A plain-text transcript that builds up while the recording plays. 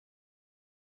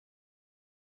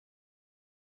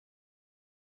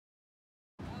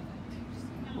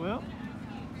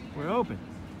We're open.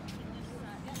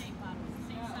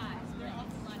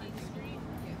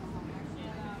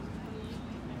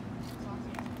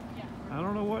 I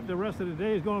don't know what the rest of the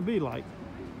day is going to be like,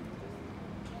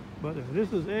 but if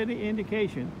this is any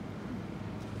indication,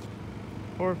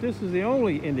 or if this is the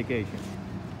only indication,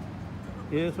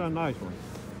 it's a nice one.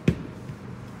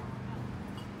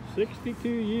 62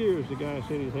 years the guy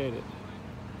said he's had it.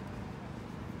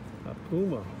 A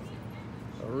Puma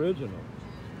original.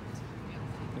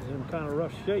 It's in kind of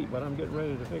rough shape, but I'm getting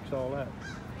ready to fix all that.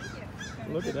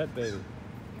 Look at that baby.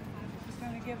 He's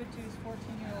going to give it to his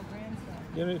 14-year-old grandson.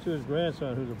 Giving it to his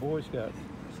grandson, who's a Boy Scout,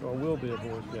 or will be a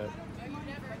Boy Scout.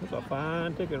 It's a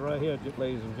fine ticket right here,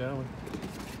 ladies and gentlemen.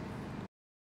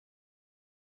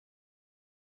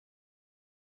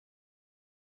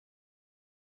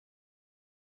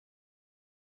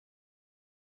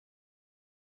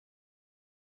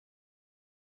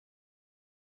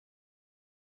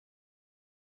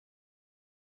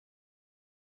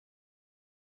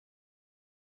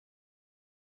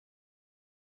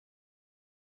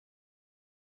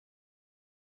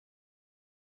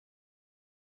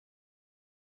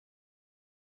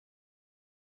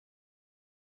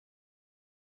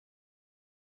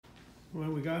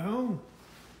 When we got home,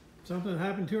 something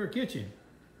happened to our kitchen.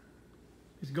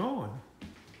 It's gone.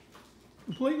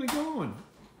 Completely gone.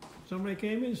 Somebody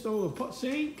came in, stole the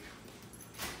sink,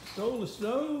 stole the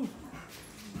stove,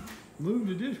 moved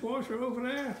the dishwasher over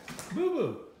there.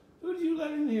 Boo-boo, who did you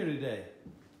let in here today?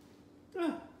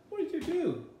 Huh, what did you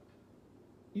do?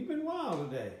 You've been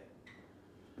wild today.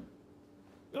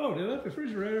 Oh, they left the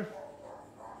refrigerator.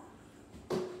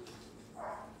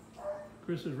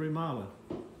 Chris is remodeling.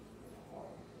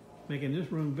 Making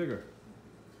this room bigger.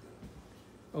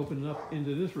 Opening up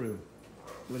into this room,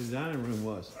 where the dining room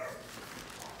was.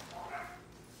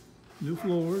 New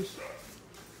floors.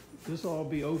 This all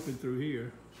be open through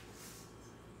here.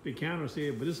 Big counters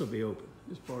here, but this will be open.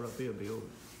 This part up here will be open.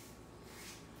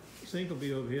 Sink will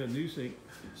be over here, new sink.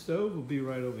 Stove will be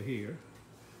right over here.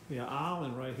 Be an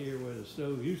island right here where the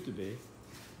stove used to be.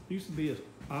 Used to be an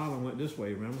island went this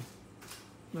way, remember?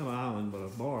 Not an island, but a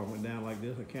bar went down like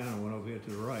this. A counter went over here to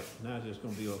the right. Now it's just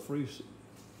going to be a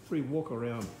free walk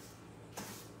around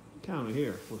counter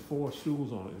here with 4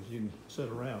 stools on it. You can sit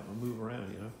around and move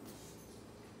around, you know.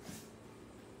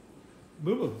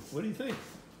 Boo-boo, what do you think?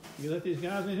 You let these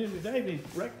guys in here today, they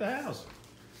wrecked the house.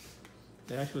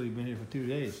 They actually been here for 2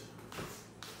 days.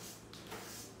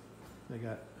 They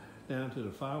got down to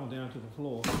the final, down to the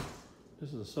floor.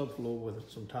 This is a subfloor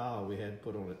with some tile we had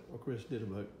put on it. Well, Chris did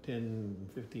about 10,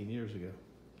 15 years ago.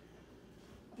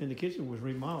 And the kitchen was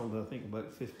remodeled, I think,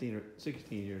 about 15 or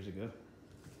 16 years ago.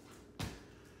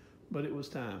 But it was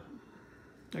time.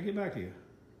 I'll get back to you.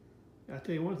 I'll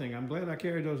tell you one thing, I'm glad I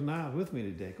carried those knives with me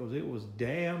today because it was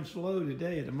damn slow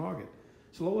today at the market.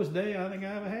 Slowest day I think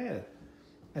I ever had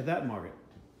at that market.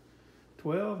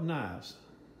 12 knives.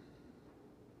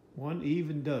 One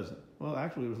even dozen. Well,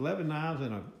 actually, it was 11 knives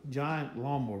and a giant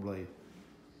lawnmower blade.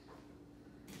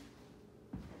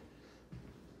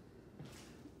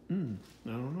 I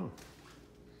don't know.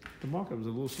 The market was a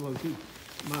little slow too,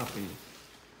 in my opinion.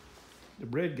 The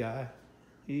bread guy,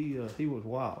 he was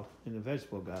wild, and the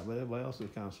vegetable guy, but everybody else was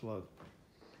kind of slow.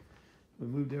 We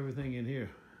moved everything in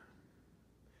here.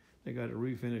 They got to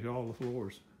refinish all the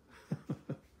floors.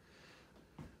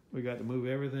 We got to move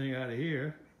everything out of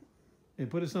here and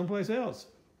put it someplace else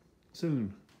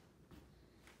soon.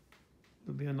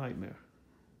 It'll be a nightmare.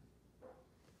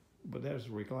 But that's a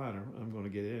recliner. I'm going to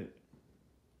get in it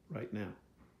right now.